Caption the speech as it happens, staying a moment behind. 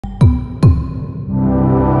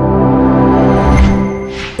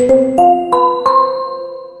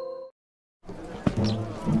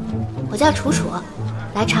叫楚楚，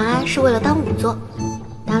来长安是为了当仵作，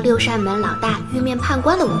当六扇门老大玉面判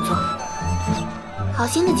官的仵作。好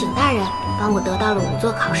心的景大人帮我得到了仵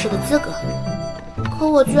作考试的资格，可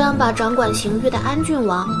我居然把掌管刑狱的安郡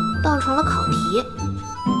王当成了考题。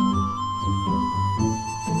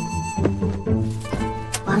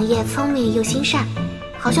王爷聪明又心善，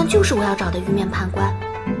好像就是我要找的玉面判官，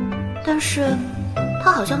但是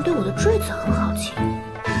他好像对我的坠子很好奇。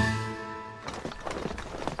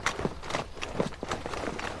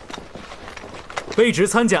卑职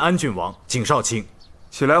参见安郡王景少卿。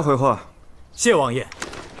起来回话。谢王爷。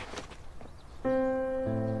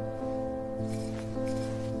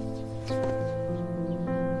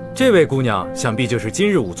这位姑娘想必就是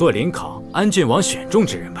今日仵作临考安郡王选中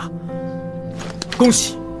之人吧？恭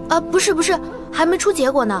喜！不是，还没出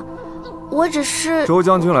结果呢。我只是……周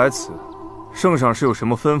将军来此，圣上是有什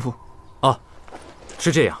么吩咐？哦，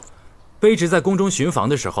是这样，卑职在宫中巡防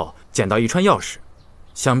的时候捡到一串钥匙，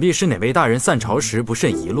想必是哪位大人散朝时不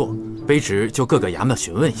慎遗落，卑职就各个衙门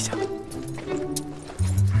询问一下。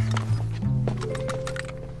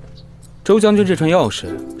周将军这串钥匙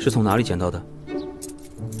是从哪里捡到的？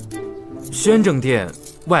宣政殿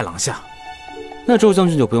外廊下。那周将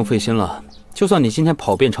军就不用费心了，就算你今天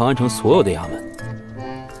跑遍长安城所有的衙门，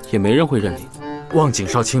也没人会认领。望景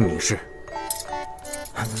少卿明示。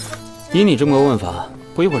以你这么个问法，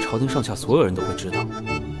不一会儿朝廷上下所有人都会知道，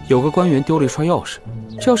有个官员丢了一串钥匙。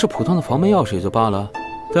这要是普通的房门钥匙也就罢了，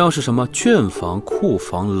但要是什么卷房、库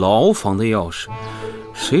房、牢房的钥匙，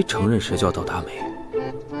谁承认谁就要倒大霉。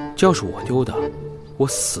这要是我丢的，我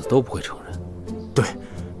死都不会承认。对，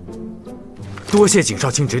多谢景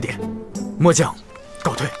少卿指点，末将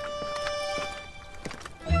告退。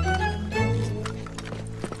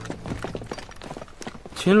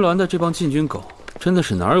秦峦的这帮禁军狗，真的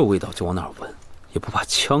是哪有味道就往哪闻，也不怕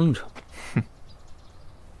呛着。哼！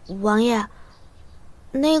王爷，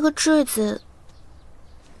那个坠子，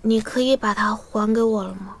你可以把它还给我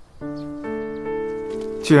了吗？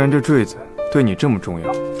既然这坠子对你这么重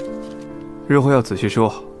要，日后要仔细收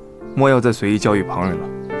好，莫要再随意教育旁人了。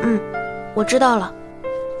我知道了。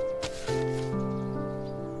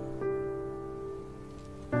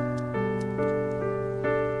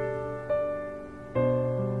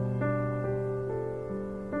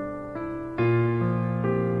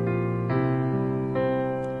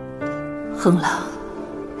恒郎，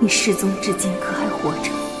你失踪至今可还活着？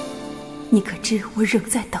你可知我仍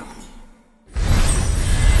在等你？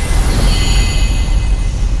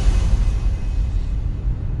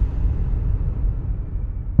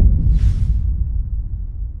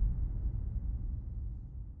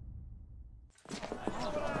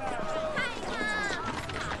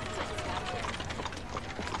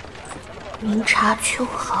明察秋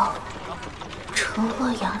毫，惩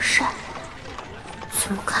恶扬善，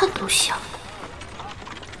怎么看都像。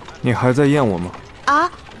你还在验我吗？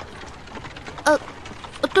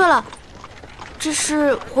对了，这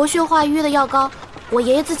是活血化瘀的药膏，我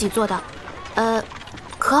爷爷自己做的，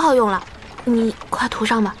可好用了，你快涂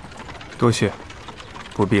上吧。多谢，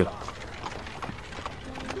不必了。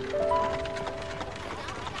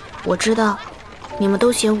我知道你们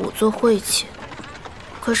都嫌仵作晦气，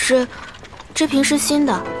可是这瓶是新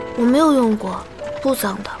的，我没有用过，不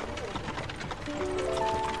脏的。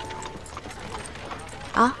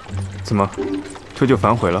怎么，这就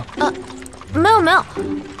反悔了？没有，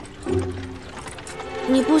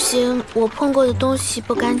你不嫌我碰过的东西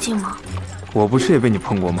不干净吗？我不是也被你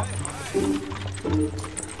碰过吗？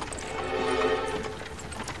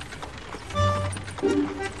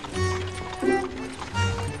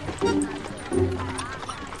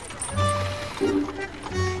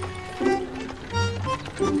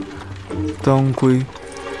当归、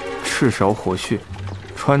赤芍活血、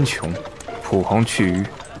川穹、蒲黄去瘀、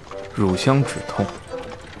乳香止痛、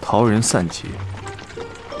桃仁散结。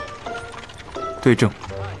对症。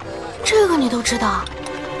这个你都知道？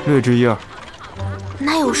略知一二。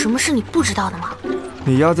那有什么是你不知道的吗？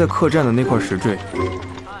你压在客栈的那块石坠，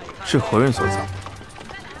是何人所造？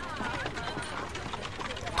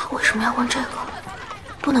他为什么要问这个？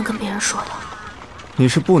不能跟别人说的。你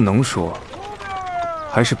是不能说，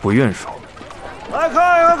还是不愿说？来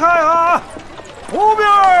看一看，看一看，湖边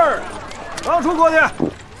儿，刚出过去，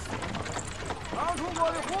刚出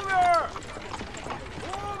过去，湖边儿，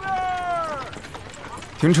湖边儿。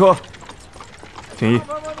停车。景逸，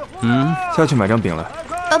下去买张饼来。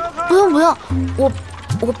不用，我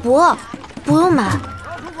不饿，不用买。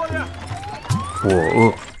我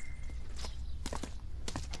饿。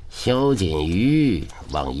萧瑾瑜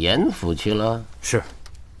往严府去了。是，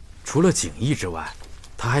除了景逸之外，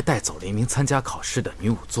他还带走了一名参加考试的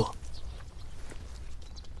女仵作。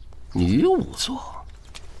女仵作，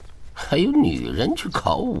还有女人去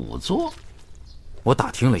考仵作？我打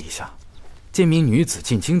听了一下，这名女子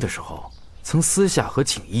进京的时候，曾私下和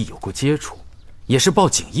景逸有过接触，也是报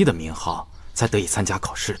景逸的名号才得以参加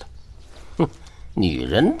考试的。哼，女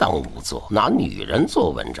人当仵作，拿女人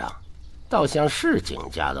做文章，倒像是景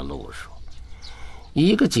家的路数。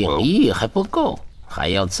一个景逸还不够，还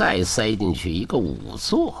要再塞进去一个仵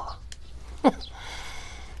作。哼，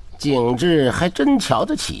景致还真瞧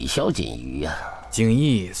得起萧瑾瑜呀。景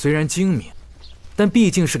逸虽然精明，但毕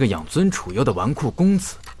竟是个养尊处优的纨绔公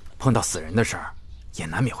子，碰到死人的事儿，也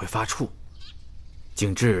难免会发怵。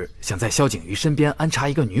景致想在萧瑾瑜身边安插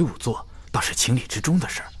一个女仵作，倒是情理之中的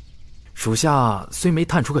事儿。属下虽没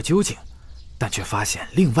探出个究竟，但却发现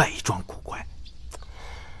另外一桩古怪。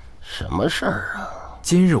什么事儿啊？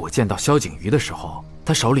今日我见到萧瑾瑜的时候，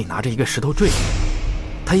他手里拿着一个石头坠子，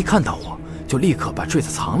他一看到我就立刻把坠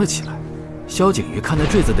子藏了起来。萧瑾瑜看那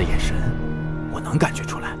坠子的眼神，我能感觉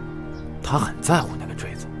出来，他很在乎那个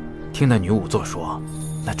坠子。听那女仵作说，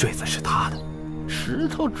那坠子是他的。石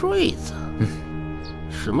头坠子？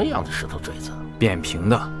什么样的石头坠子？扁平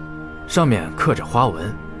的，上面刻着花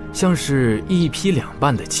纹，像是一劈两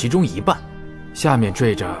半的其中一半，下面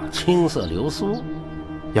缀着青色流苏。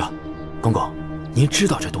呀，公公，您知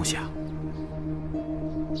道这东西啊？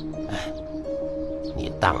哎，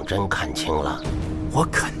你当真看清了？我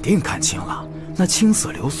肯定看清了，那青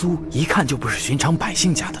色流苏一看就不是寻常百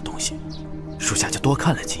姓家的东西，属下就多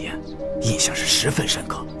看了几眼，印象是十分深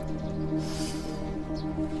刻。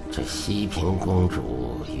这西平公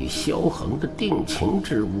主与萧恒的定情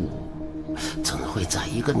之物，怎会在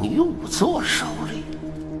一个女仵作手里？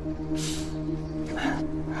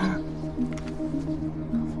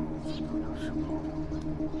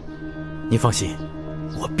你放心，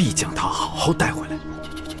我必将她好好带回来。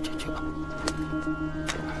去吧。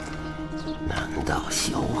难道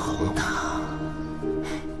萧恒他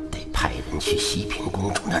得派人去西平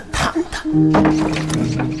公主那儿探探？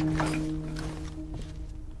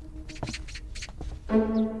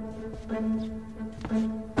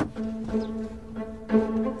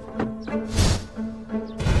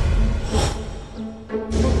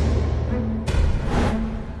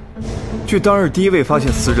据当日第一位发现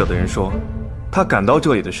死者的人说，他赶到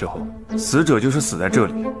这里的时候，死者就是死在这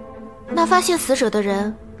里。那发现死者的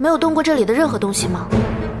人没有动过这里的任何东西吗？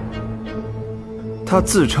他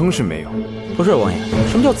自称是没有。不是王爷，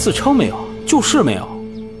什么叫自称没有？就是没有。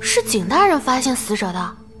是景大人发现死者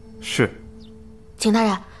的。是。景大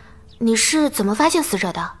人，你是怎么发现死者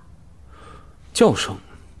的？叫声。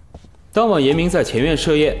当晚严明在前院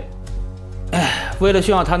设宴，为了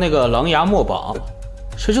炫耀他那个狼牙墨宝，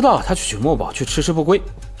谁知道他去取墨宝却迟迟不归。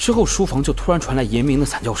之后书房就突然传来严明的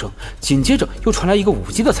惨叫声，紧接着又传来一个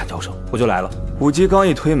舞姬的惨叫声，我就来了。舞姬刚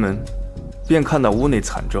一推门，便看到屋内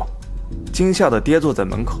惨状，惊吓的跌坐在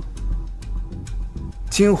门口。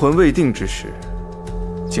惊魂未定之时，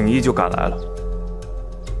景逸就赶来了，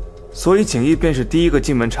所以景逸便是第一个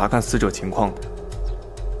进门查看死者情况的。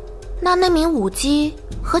那名舞姬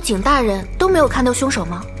和景大人都没有看到凶手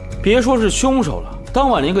吗？别说是凶手了，当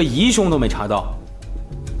晚连个疑凶都没查到。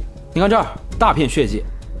你看这儿，大片血迹，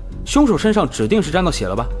凶手身上指定是沾到血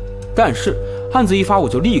了吧？但是案子一发，我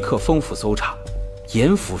就立刻封府搜查，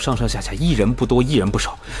严府上上下下一人不多一人不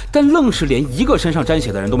少，但愣是连一个身上沾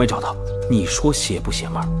血的人都没找到。你说邪不邪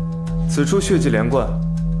门？此处血迹连贯，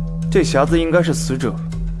这匣子应该是死者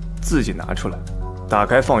自己拿出来，打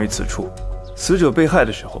开放于此处。死者被害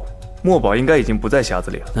的时候，墨宝应该已经不在匣子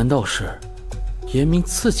里了。难道是严明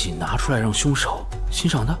自己拿出来让凶手欣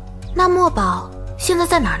赏的？那墨宝现在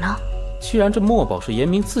在哪儿呢？既然这墨宝是严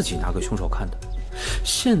明自己拿给凶手看的，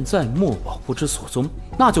现在墨宝不知所踪，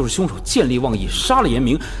那就是凶手见利忘义，杀了严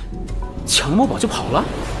明，抢了墨宝就跑了。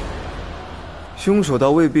凶手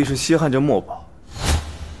倒未必是稀罕着墨宝。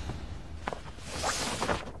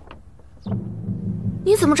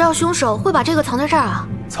你怎么知道凶手会把这个藏在这儿啊？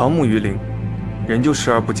藏木于林，人就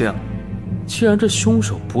视而不见了。既然这凶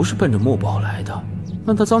手不是奔着墨宝来的，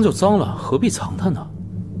那他脏就脏了，何必藏它呢？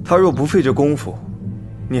他若不费这功夫，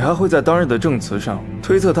你还会在当日的证词上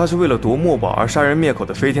推测他是为了夺墨宝而杀人灭口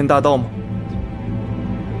的飞天大盗吗？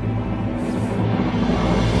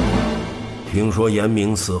听说严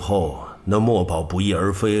明死后，那墨宝不翼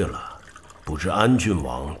而飞了，不知安郡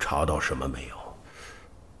王查到什么没有？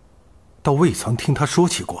倒未曾听他说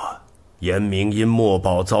起过。严明因墨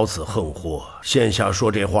宝遭此横祸，现下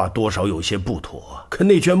说这话多少有些不妥，可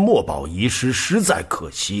那卷墨宝遗失，实在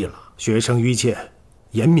可惜了。学生愚见，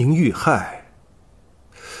严明遇害，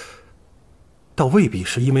倒未必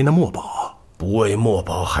是因为那墨宝。不为墨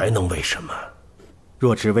宝，还能为什么？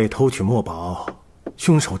若只为偷取墨宝，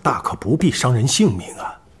凶手大可不必伤人性命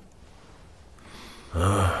啊。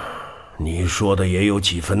你说的也有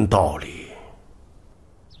几分道理。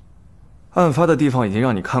案发的地方已经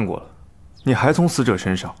让你看过了，你还从死者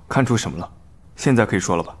身上看出什么了？现在可以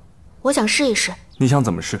说了吧？我想试一试。你想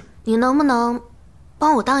怎么试？你能不能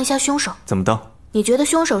帮我当一下凶手？怎么当？你觉得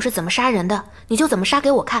凶手是怎么杀人的，你就怎么杀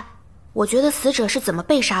给我看；我觉得死者是怎么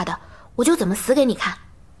被杀的，我就怎么死给你看。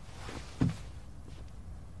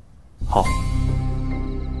好。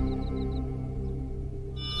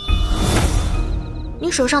你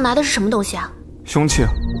手上拿的是什么东西啊？凶器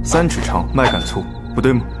，3尺长，麦秆粗，不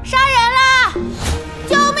对吗？杀人啦！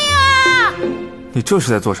救命啊！你这是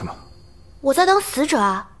在做什么？我在当死者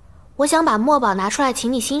啊！我想把墨宝拿出来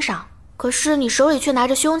请你欣赏，可是你手里却拿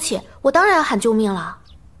着凶器，我当然要喊救命了。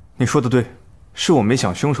你说的对，是我没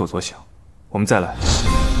想凶手所想。我们再来。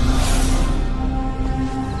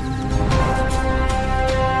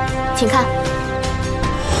请看。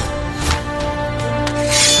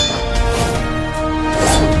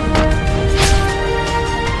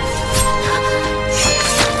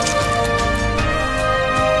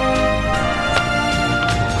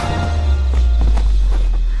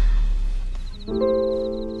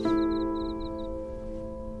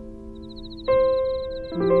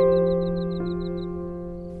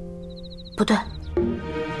不对，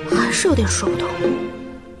还是有点说不通。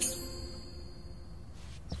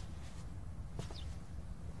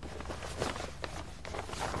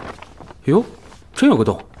哟，真有个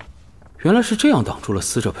洞，原来是这样挡住了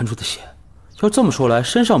死者喷出的血。要这么说来，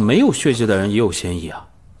身上没有血迹的人也有嫌疑啊。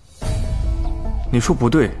你说不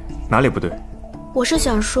对，哪里不对？我是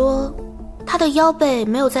想说，他的腰背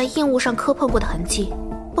没有在硬物上磕碰过的痕迹，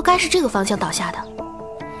不该是这个方向倒下的。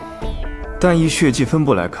但依血迹分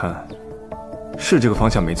布来看，是这个方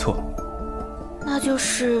向没错。那就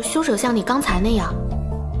是凶手像你刚才那样，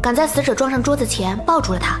赶在死者撞上桌子前抱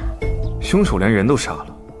住了他。凶手连人都杀了，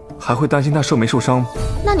还会担心他受没受伤吗？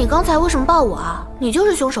那你刚才为什么抱我啊？你就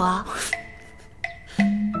是凶手啊！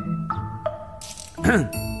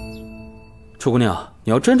楚姑娘，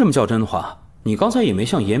你要真这么较真的话，你刚才也没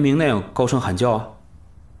像严明那样高声喊叫啊。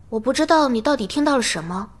我不知道你到底听到了什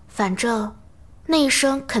么，反正那一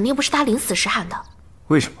声肯定不是他临死时喊的。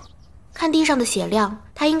为什么？看地上的血量，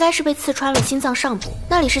他应该是被刺穿了心脏上部，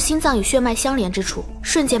那里是心脏与血脉相连之处，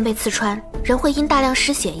瞬间被刺穿，人会因大量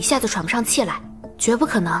失血一下子喘不上气来，绝不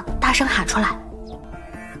可能大声喊出来。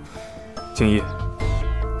景逸，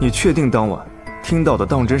你确定当晚听到的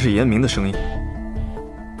当真是严明的声音？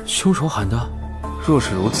凶手喊的？若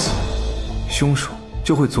是如此，凶手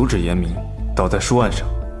就会阻止严明倒在书案上。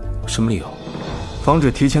什么理由？防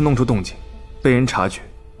止提前弄出动静，被人察觉。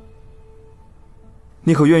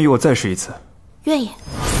你可愿意我再试一次？愿意。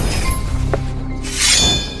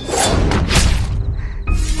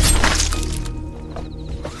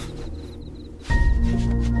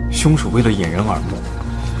凶手为了掩人耳目，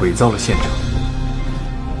伪造了现场。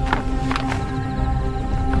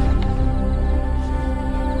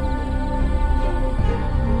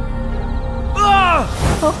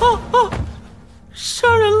杀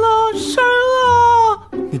人了！杀人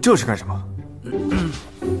了！你这是干什么？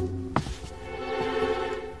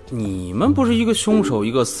你们不是一个凶手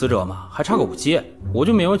一个死者吗？还差个舞姬，我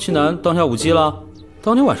就勉为其难当下舞姬了。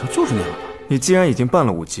当天晚上就是那样的。你既然已经办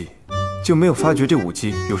了舞姬，就没有发觉这舞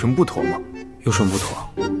姬有什么不妥吗？有什么不妥？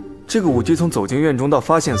这个舞姬从走进院中到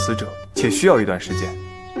发现死者，且需要一段时间。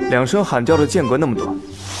2声喊叫的间隔那么短，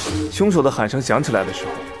凶手的喊声响起来的时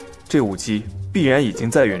候，这舞姬必然已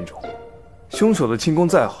经在院中。凶手的轻功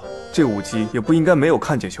再好，这舞姬也不应该没有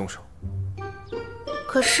看见凶手。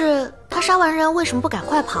可是他杀完人为什么不赶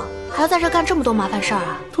快跑，还要在这干这么多麻烦事儿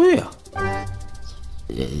啊？对呀。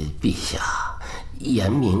陛下，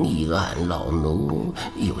严明一案，老奴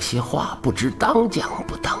有些话不知当讲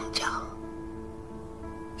不当讲。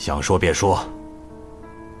想说便说。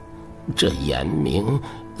这严明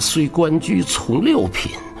虽官居从6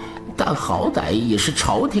品，但好歹也是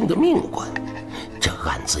朝廷的命官。这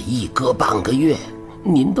案子一搁半个月，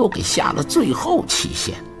您都给下了最后期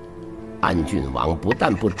限。安郡王不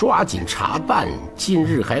但不抓紧查办，今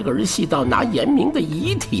日还儿戏到拿严明的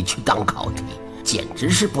遗体去当考题，简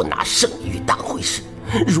直是不拿圣谕当回事。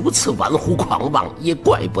如此玩忽狂妄，也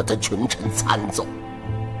怪不得群臣参奏。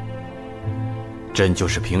朕就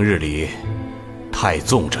是平日里太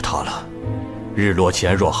纵着他了，日落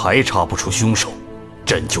前若还查不出凶手，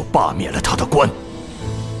朕就罢免了他的官。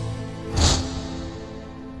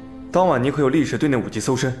当晚你可有立时对那舞姬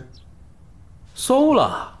搜身？搜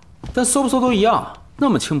了，但搜不搜都一样。那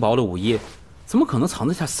么轻薄的武艺，怎么可能藏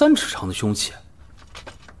得下3尺长的凶器？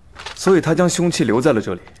所以他将凶器留在了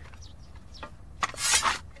这里。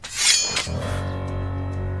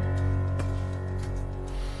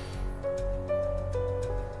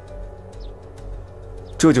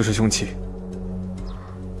这就是凶器。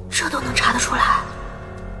这都能查得出来？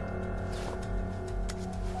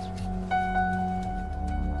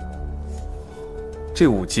这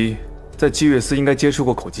舞姬在祭月司应该接触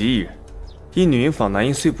过口疾艺人，一女婴访男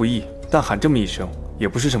婴虽不易，但喊这么一声也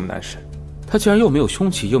不是什么难事。他既然又没有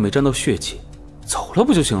凶器，又没沾到血迹，走了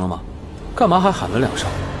不就行了吗？干嘛还喊了2声？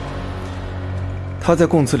他在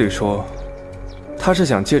供词里说，他是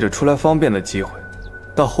想借着出来方便的机会，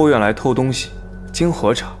到后院来偷东西。经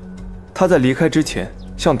核查，他在离开之前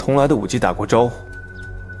向同来的舞姬打过招呼，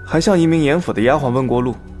还向一名严府的丫鬟问过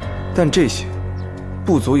路，但这些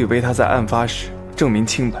不足以为他在案发时证明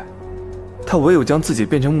清白。他唯有将自己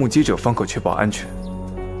变成目击者，方可确保安全。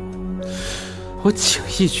我景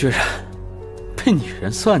逸居然被女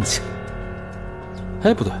人算计了。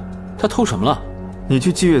哎，不对，他偷什么了？你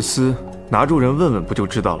去祭月司拿住人问问不就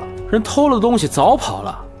知道了。人偷了东西早跑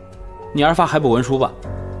了，你二发还不文书吧？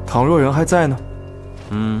倘若人还在呢？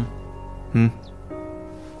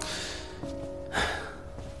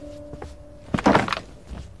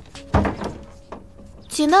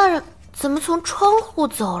景大人怎么从窗户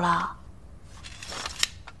走了？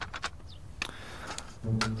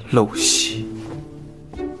陋习。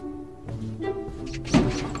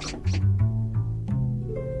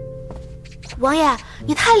王爷，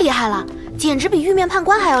你太厉害了，简直比玉面判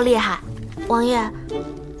官还要厉害。王爷，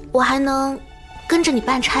我还能跟着你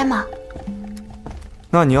办差吗？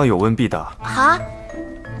那你要有问必答。好。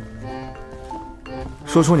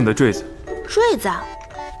说出你的坠子。坠子？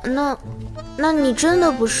那你真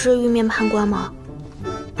的不是玉面判官吗？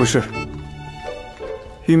不是。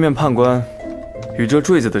玉面判官与这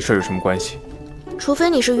坠子的事有什么关系？除非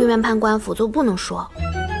你是玉面判官，否则不能说。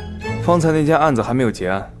方才那件案子还没有结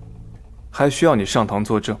案，还需要你上堂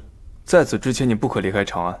作证。在此之前，你不可离开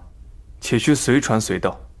长安，且需随传随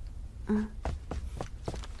到。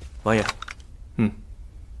王爷。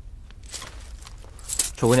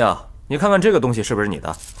楚姑娘，你看看这个东西是不是你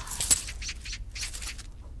的？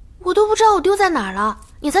我都不知道我丢在哪儿了，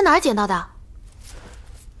你在哪儿捡到的？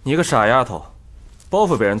你个傻丫头，包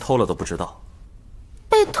袱被人偷了都不知道。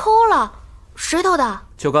被偷了？谁偷的？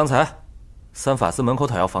就刚才三法司门口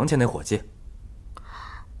讨要房钱那伙计。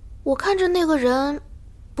我看着那个人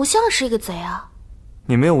不像是一个贼啊。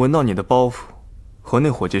你没有闻到你的包袱和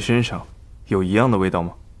那伙计身上有一样的味道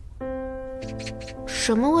吗？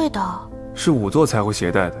什么味道？是仵作才会携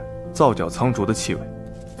带的皂角苍竹的气味。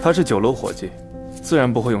他是酒楼伙计，自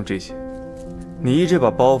然不会用这些。你依这把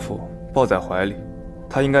包袱抱在怀里，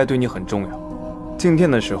他应该对你很重要。进店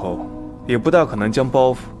的时候也不大可能将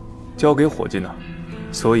包袱交给伙计那儿，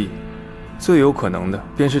所以最有可能的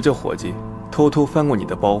便是这伙计偷偷翻过你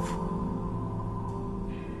的包袱。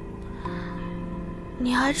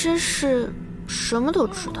你还真是什么都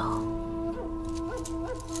知道。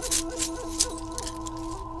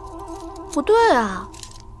不对啊，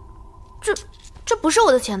这不是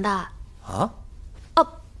我的钱袋啊？哦，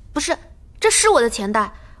不是，这是我的钱袋，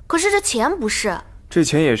可是这钱不是。这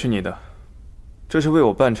钱也是你的，这是为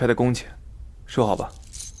我办差的工钱，收好吧。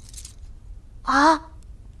啊，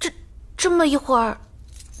这么一会儿，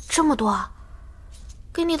这么多啊，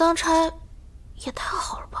给你当差也太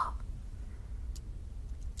好了吧？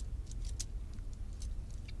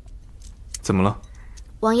怎么了？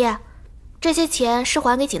王爷，这些钱是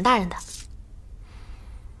还给景大人的。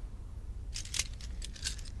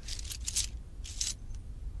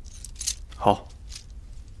好。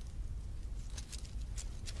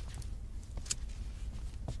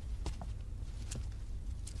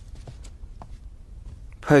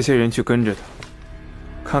派些人去跟着他，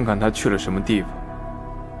看看他去了什么地方，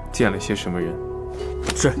见了些什么人。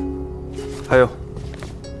是。还有，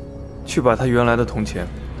去把他原来的铜钱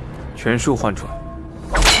全数换出来。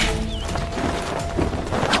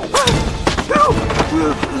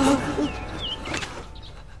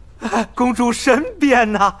公主神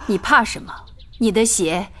鞭呐！你怕什么？你的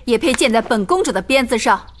血也配溅在本公主的鞭子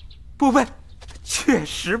上？不配，确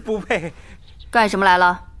实不配。干什么来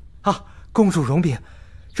了？啊，公主容禀，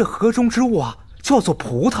这盒中之物啊，叫做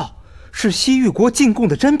葡萄，是西域国进贡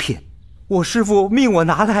的珍品。我师父命我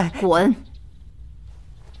拿来。滚！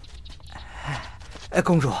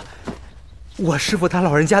公主，我师父他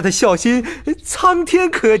老人家的孝心，苍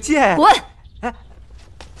天可见。滚！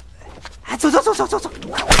走。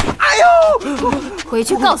哎呦！回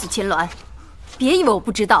去告诉秦鸾，别以为我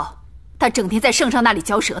不知道，他整天在圣上那里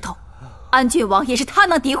嚼舌头。安郡王也是他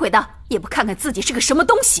能诋毁的，也不看看自己是个什么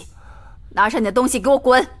东西。拿上你的东西给我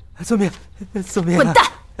滚！遵命。滚蛋！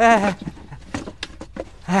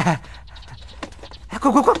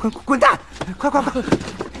滚蛋！快！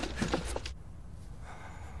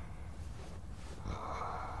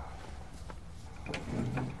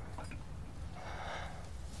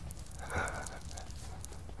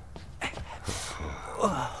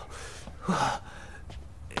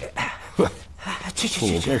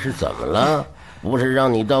你这是怎么了？不是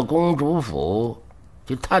让你到公主府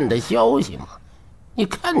去探探消息吗？你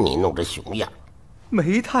看你弄这熊样，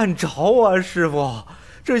没探着啊，师傅。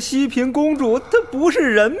这西平公主她不是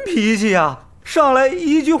人脾气啊，上来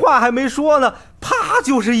一句话还没说呢，啪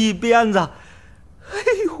就是一鞭子。哎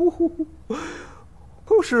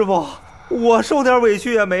呦，师傅，我受点委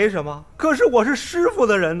屈也没什么，可是我是师傅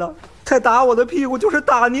的人呢，才打我的屁股就是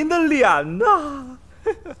打您的脸呐。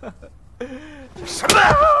什么？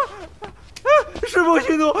师傅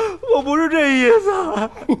息怒，我不是这意思。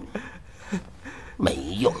没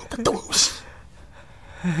用的东西。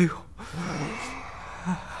哎呦，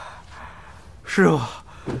师傅，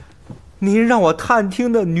您让我探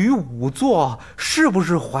听的女仵作是不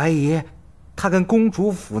是怀疑她跟公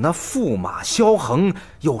主府那驸马萧恒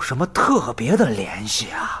有什么特别的联系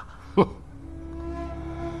啊？哼，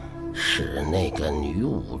是那个女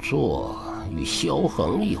仵作与萧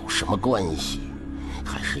恒有什么关系？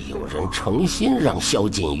还是有人诚心让萧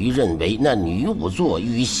瑾瑜认为那女仵作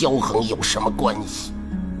与萧恒有什么关系？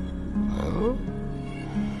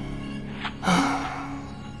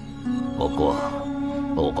不过，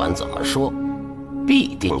不管怎么说，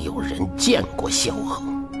必定有人见过萧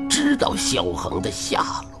恒，知道萧恒的下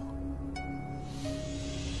落。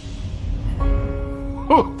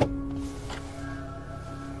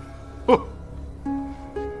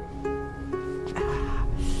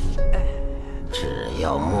只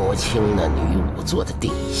要摸清那女仵作的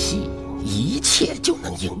底细，一切就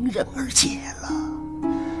能迎刃而解了。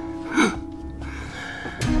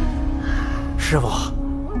师傅，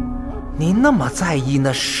您那么在意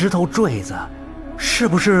那石头坠子，是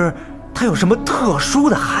不是它有什么特殊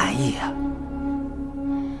的含义啊？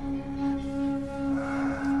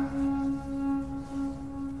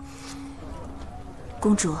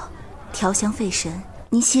公主，调香费神，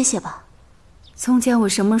您歇歇吧。从前我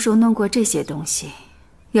什么时候弄过这些东西？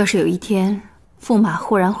要是有一天驸马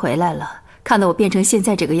忽然回来了，看到我变成现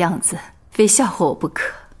在这个样子，非笑话我不可。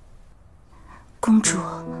公主，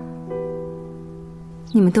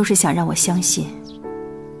你们都是想让我相信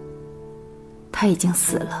他已经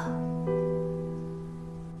死了，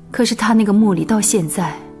可是他那个墓里到现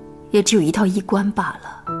在也只有一套衣冠罢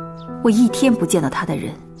了。我一天不见到他的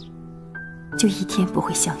人，就一天不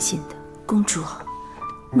会相信的。公主，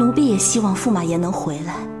奴婢也希望驸马爷能回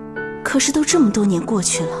来，可是都这么多年过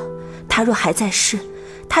去了，他若还在世，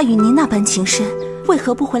他与您那般情深，为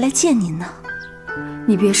何不回来见您呢？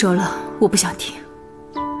你别说了，我不想听。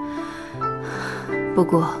不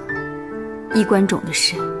过衣冠冢的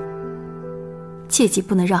事，切记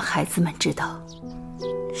不能让孩子们知道。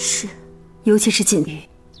是，尤其是锦瑜，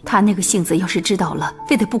他那个性子要是知道了，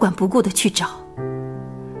非得不管不顾的去找，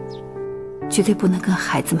绝对不能跟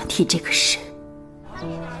孩子们提这个事。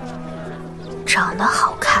长得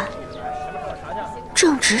好看，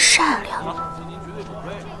正直善良，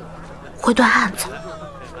会断案子，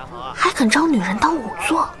还肯招女人当仵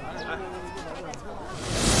作。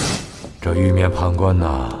这玉面判官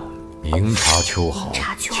呐，明察秋毫，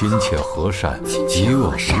亲切和善，嫉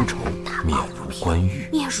恶如仇，面如冠玉，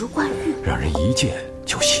让人一见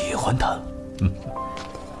就喜欢他。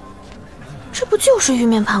这不就是玉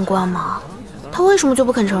面判官吗？他为什么就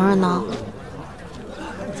不肯承认呢？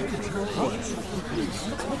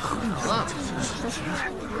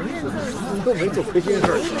都没做亏心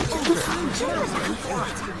事。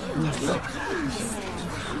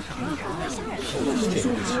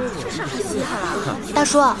大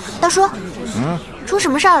叔，大叔，出什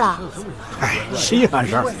么事儿了？哎，稀罕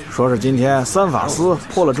事儿，说是今天三法司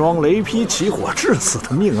破了桩雷劈起火致死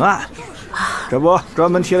的命案，这不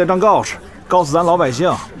专门贴了张告示，告诉咱老百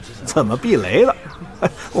姓怎么避雷的。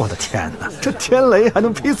我的天哪，这天雷还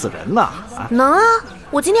能劈死人呢？能啊，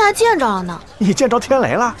我今天还见着了呢。你见着天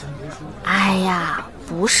雷了？哎呀，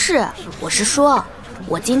不是，我是说，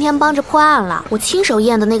我今天帮着破案了，我亲手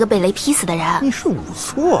验的那个被雷劈死的人。你是仵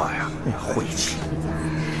作呀？哎呀，晦气！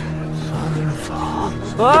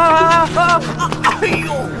哎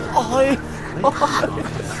呦，哎！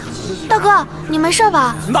大哥，你没事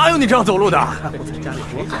吧？哪有你这样走路的？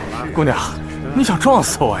姑娘，你想撞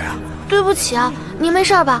死我呀？对不起啊，你没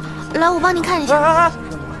事吧？来，我帮你看一下。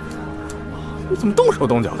你怎么动手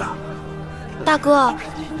动脚的？大哥，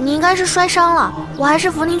你应该是摔伤了，我还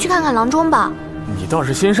是扶您去看看郎中吧。你倒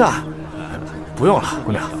是心善。不用了，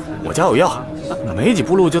姑娘，我家有药，没几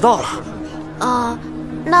步路就到了。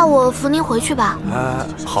那我扶您回去吧。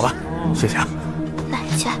好吧，谢谢啊。来，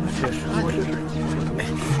起来。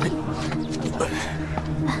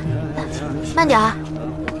慢点啊。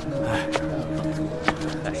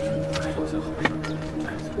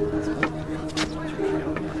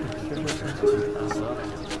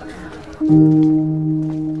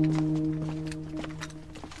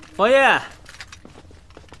王爷，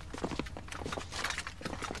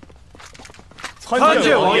参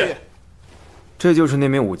见王爷。这就是那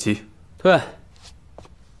名舞姬。对，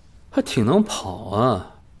还挺能跑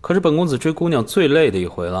啊。可是本公子追姑娘最累的一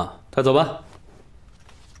回了，带走吧。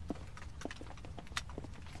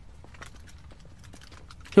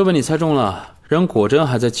又被你猜中了，人果真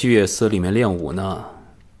还在祭月司里面练武呢。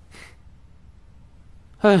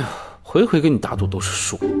哎呀，回回跟你打赌都是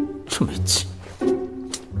输，真没劲。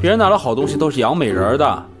别人拿了好东西都是养美人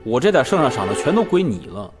的，我这点圣上赏的全都归你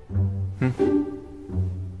了。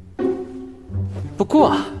不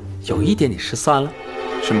过有一点你失算了。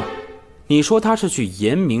什么？你说他是去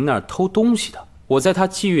严明那儿偷东西的，我在他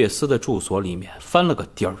祭月司的住所里面翻了个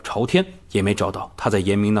底儿朝天，也没找到他在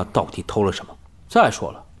严明那到底偷了什么。再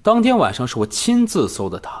说了，当天晚上是我亲自搜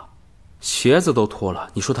的他，鞋子都脱了，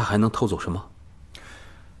你说他还能偷走什么？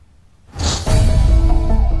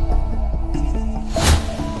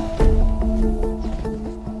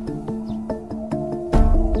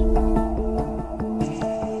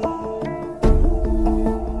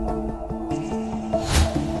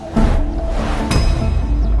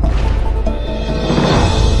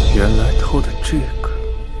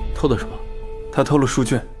偷的什么？他偷了书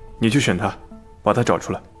卷，你去审他，把他找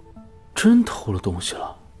出来。真偷了东西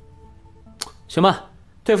了？行吧，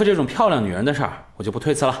对付这种漂亮女人的事儿，我就不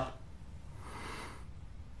推辞了。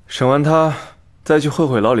审完他，再去会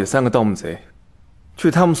会牢里3个盗墓贼。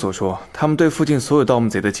据他们所说，他们对附近所有盗墓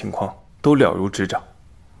贼的情况都了如指掌。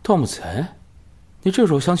盗墓贼？你这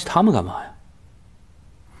时候想起他们干嘛呀？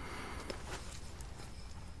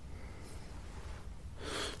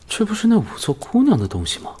这不是那仵作姑娘的东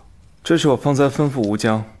西吗？这是我方才吩咐吴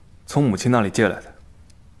江从母亲那里借来的。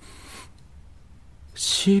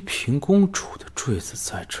西平公主的坠子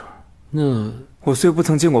在这儿，那我虽不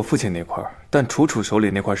曾见过父亲那块，但楚楚手里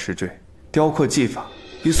那块石坠，雕刻技法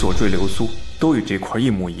与所坠流苏都与这块一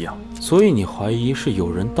模一样。所以你怀疑是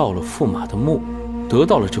有人盗了驸马的墓，得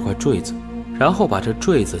到了这块坠子，然后把这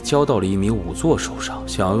坠子交到了一名仵作手上，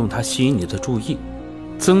想要用它吸引你的注意，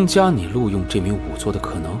增加你录用这名仵作的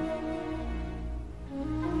可能。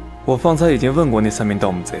我方才已经问过那3名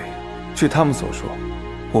盗墓贼，据他们所说，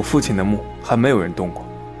我父亲的墓还没有人动过，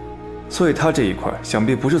所以他这一块想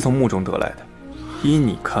必不是从墓中得来的。依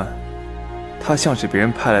你看，他像是别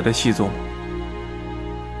人派来的细作吗？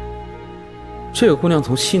这个姑娘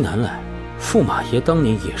从西南来，驸马爷当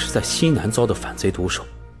年也是在西南遭的反贼毒手，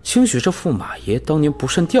兴许这驸马爷当年不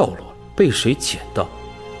慎掉落了，被谁捡到，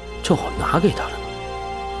正好拿给他了呢。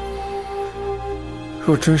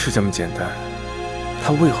若真是这么简单，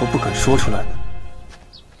他为何不肯说出来呢？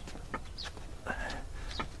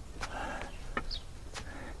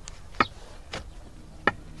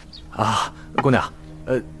啊，姑娘，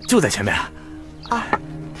就在前面。啊，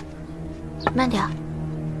慢点。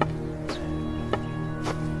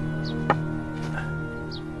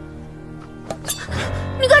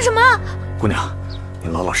你干什么？姑娘，你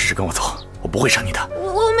老老实实跟我走，我不会伤你的。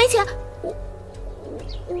我没钱，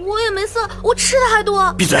我也没色，我吃的还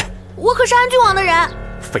多。闭嘴！我可是安郡王的人。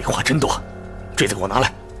废话真多，坠子给我拿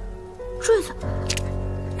来。坠子。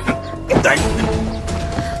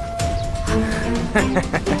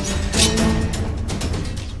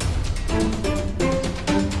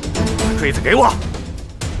坠子给我，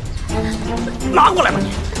拿过来吧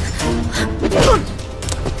你。走。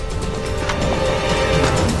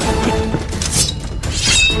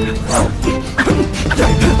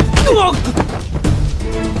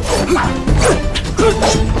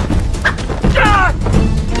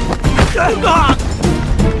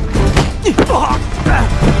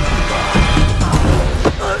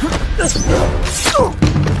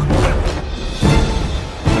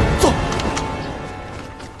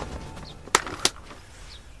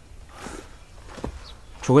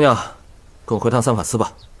楚姑娘，跟我回趟3法司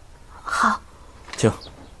吧。好，请。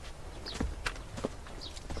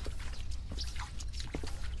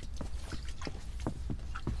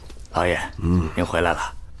老爷，您回来了。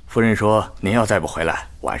夫人说您要再不回来，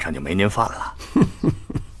晚上就没您饭了。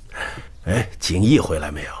哎，景逸回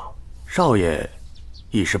来没有？少爷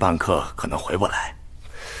一时半刻可能回不来。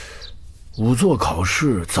仵作考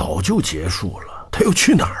试早就结束了，他又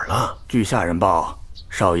去哪儿了？据下人报，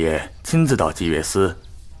少爷亲自到祭月司，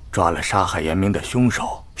抓了杀害严明的凶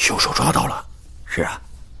手。凶手抓到了？是啊。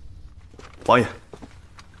王爷，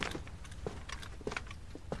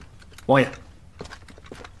王爷，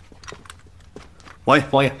王爷，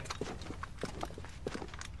王爷，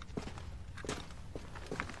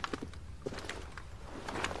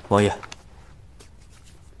王爷，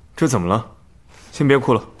这怎么了？先别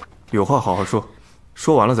哭了，有话好好说，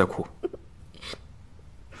说完了再哭。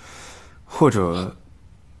或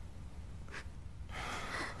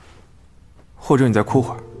者你再哭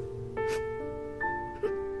会儿。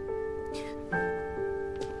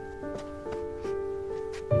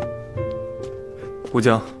吴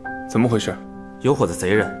江，怎么回事？有伙的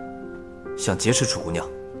贼人想劫持楚姑娘。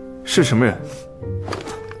是什么人？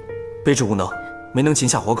卑职无能，没能擒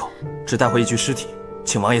下活口，只带回一具尸体，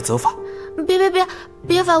请王爷责罚。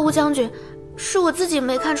别罚吴将军，是我自己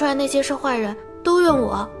没看出来那些是坏人，都怨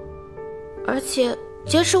我。而且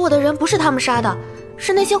劫持我的人不是他们杀的，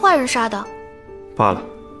是那些坏人杀的。罢了，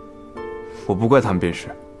我不怪他们便是。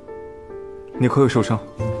你可有受伤？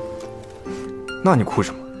那你哭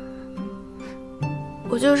什么？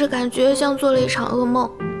我就是感觉像做了一场噩梦，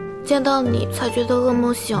见到你才觉得噩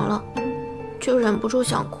梦醒了，就忍不住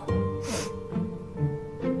想哭。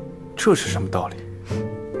这是什么道理？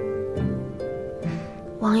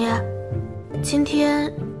王爷，今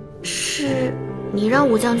天是你让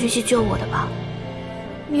吴将军去救我的吧？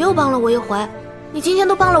你又帮了我一回，你今天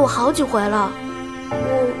都帮了我好几回了。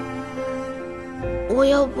我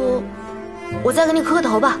要不我再给你磕个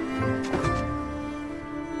头吧。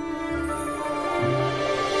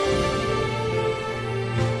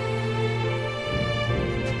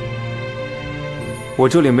我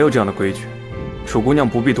这里没有这样的规矩，楚姑娘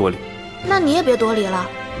不必多礼。那你也别多礼了，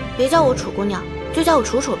别叫我楚姑娘，就叫我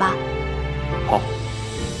楚楚吧。好，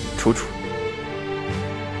楚楚。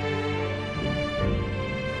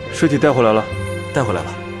尸体带回来了，带回来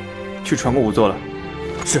了，去传个仵作了。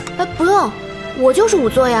是。哎，不用，我就是仵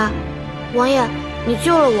作呀。王爷，你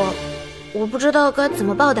救了我，我不知道该怎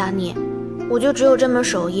么报答你，我就只有这门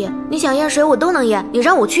手艺，你想验谁我都能验，你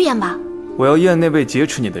让我去验吧。我要验那位劫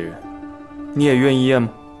持你的人，你也愿意验吗？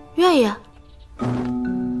愿意。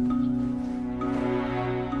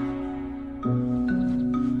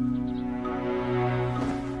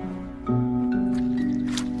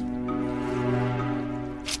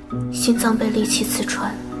心脏被利器刺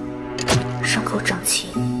穿，伤口整齐，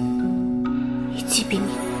一击毙命。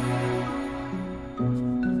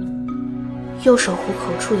右手虎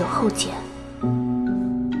口处有后茧，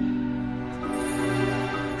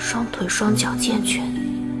双腿双脚健全。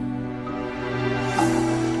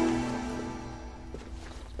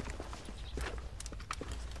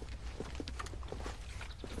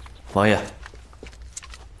王爷，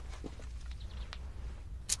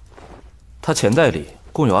他钱袋里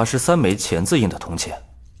共有23枚钱字印的铜钱，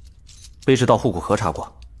卑职到户库核查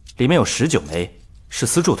过，里面有19枚是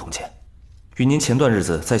丝铸铜钱，与您前段日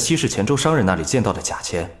子在西市黔州商人那里见到的假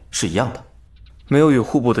钱是一样的。没有与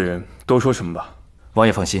户部的人多说什么吧？王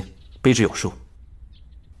爷放心，卑职有数。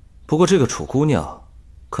不过这个楚姑娘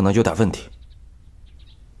可能有点问题。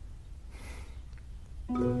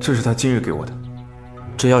这是他今日给我的。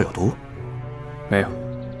这药有毒？没有。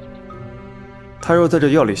他若在这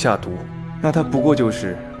药里下毒，那他不过就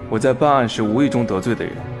是我在办案时无意中得罪的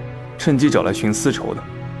人，趁机找来寻私仇的，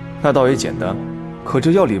那倒也简单了。可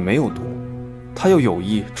这药里没有毒，他又有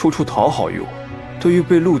意处处讨好于我，对于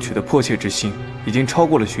被录取的迫切之心，已经超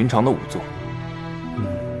过了寻常的仵作。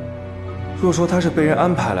若说他是被人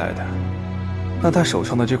安排来的，那他手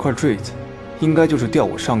上的这块坠子，应该就是吊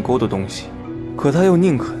我上钩的东西。可他又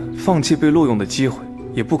宁肯放弃被录用的机会，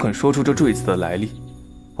也不肯说出这坠子的来历。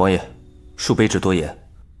王爷，恕卑职多言，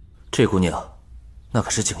这姑娘，那可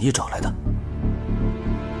是景逸找来的。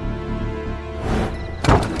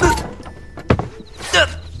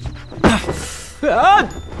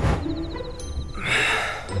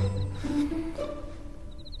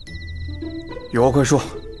有话快说，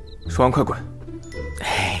说完快滚。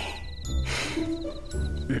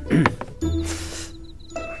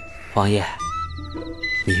王爷，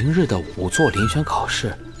明日的仵作遴选考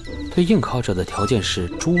试，对应考者的条件是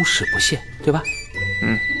诸事不限，对吧？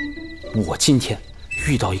我今天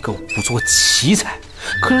遇到一个仵作奇才，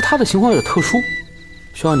可是他的情况有点特殊，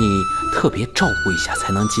需要你特别照顾一下，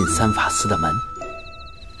才能进三法司的门。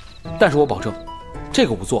但是我保证，这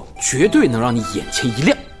个仵作绝对能让你眼前一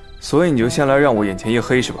亮。所以你就先来让我眼前一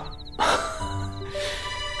黑是吧？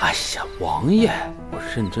哎呀，王爷，我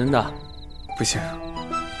是认真的。不行，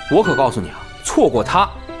我可告诉你啊，错过他，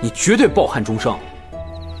你绝对抱憾终生。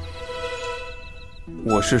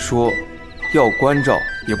我是说，要关照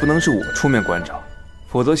也不能是我出面关照，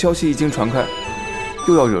否则消息一经传开，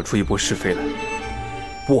又要惹出一波是非来。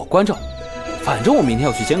我关照，反正我明天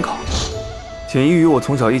要去监考。简一与我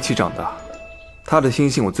从小一起长大，他的心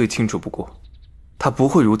性我最清楚不过，他不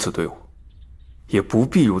会如此对我，也不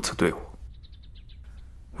必如此对我。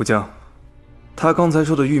武将，他刚才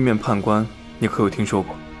说的玉面判官，你可有听说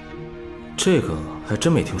过？这个还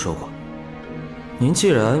真没听说过。您既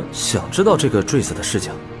然想知道这个坠子的事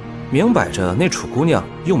情，明摆着那楚姑娘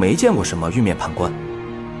又没见过什么玉面判官，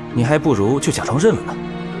你还不如就假装认了呢。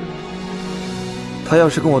他要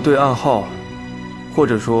是跟我对暗号，或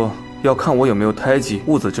者说要看我有没有胎记、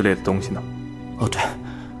痦子之类的东西呢？哦，对，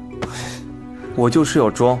我就是要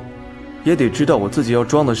装，也得知道我自己要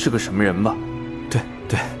装的是个什么人吧？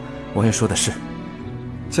对，我也说的是。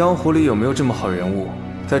江湖里有没有这么好人物，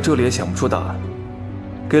在这里也想不出答案。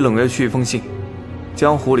给冷月去一封信，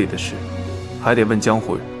江湖里的事，还得问江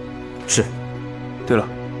湖人。是。对了，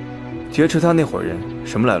劫持他那伙人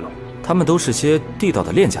什么来路？他们都是些地道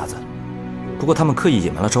的练家子，不过他们刻意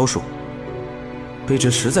隐瞒了招数。卑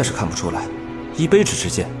职实在是看不出来，依卑职之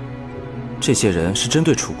见，这些人是针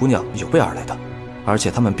对楚姑娘有备而来的，而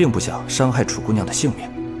且他们并不想伤害楚姑娘的性命。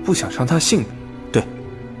不想伤她性命？对，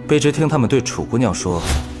卑职听他们对楚姑娘说：“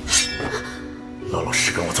老老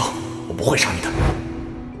实实跟我走，我不会杀你的。”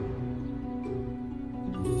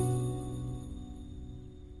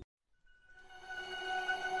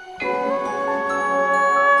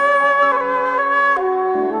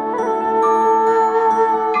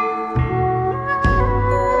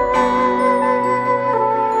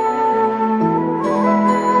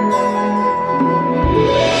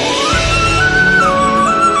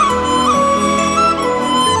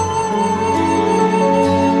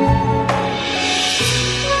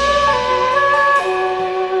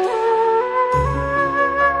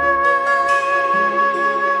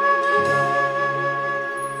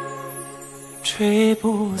吹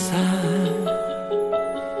不散，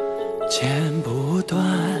剪不断，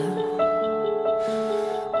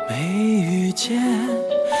没遇见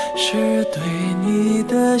是对你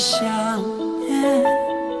的想念。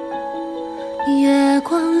月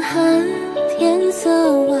光寒，天色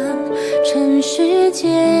晚，尘世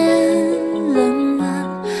间冷暖，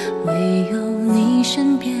唯有你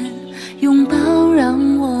身边，拥抱让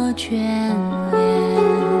我眷恋。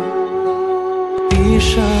闭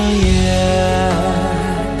上眼，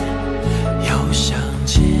又相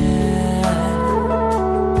见，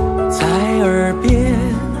在耳边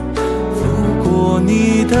拂过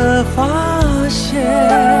你的发线。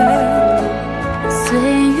岁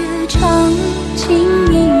月长，情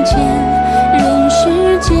意间，人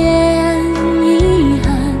世间遗憾，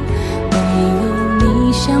没有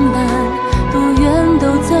你相伴，多远都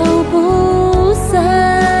走不散。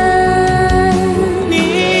你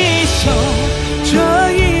笑这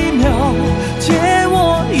一秒，借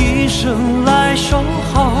我一生来守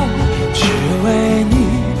好，只为你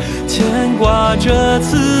牵挂着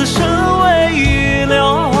此生未预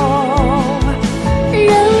料。人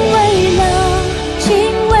为了，情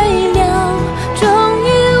为了，终于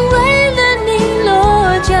为了你落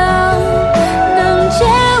脚，能借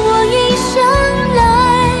我一生来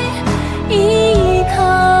依靠。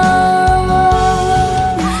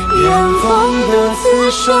远方的此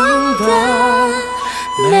生的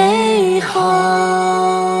美好。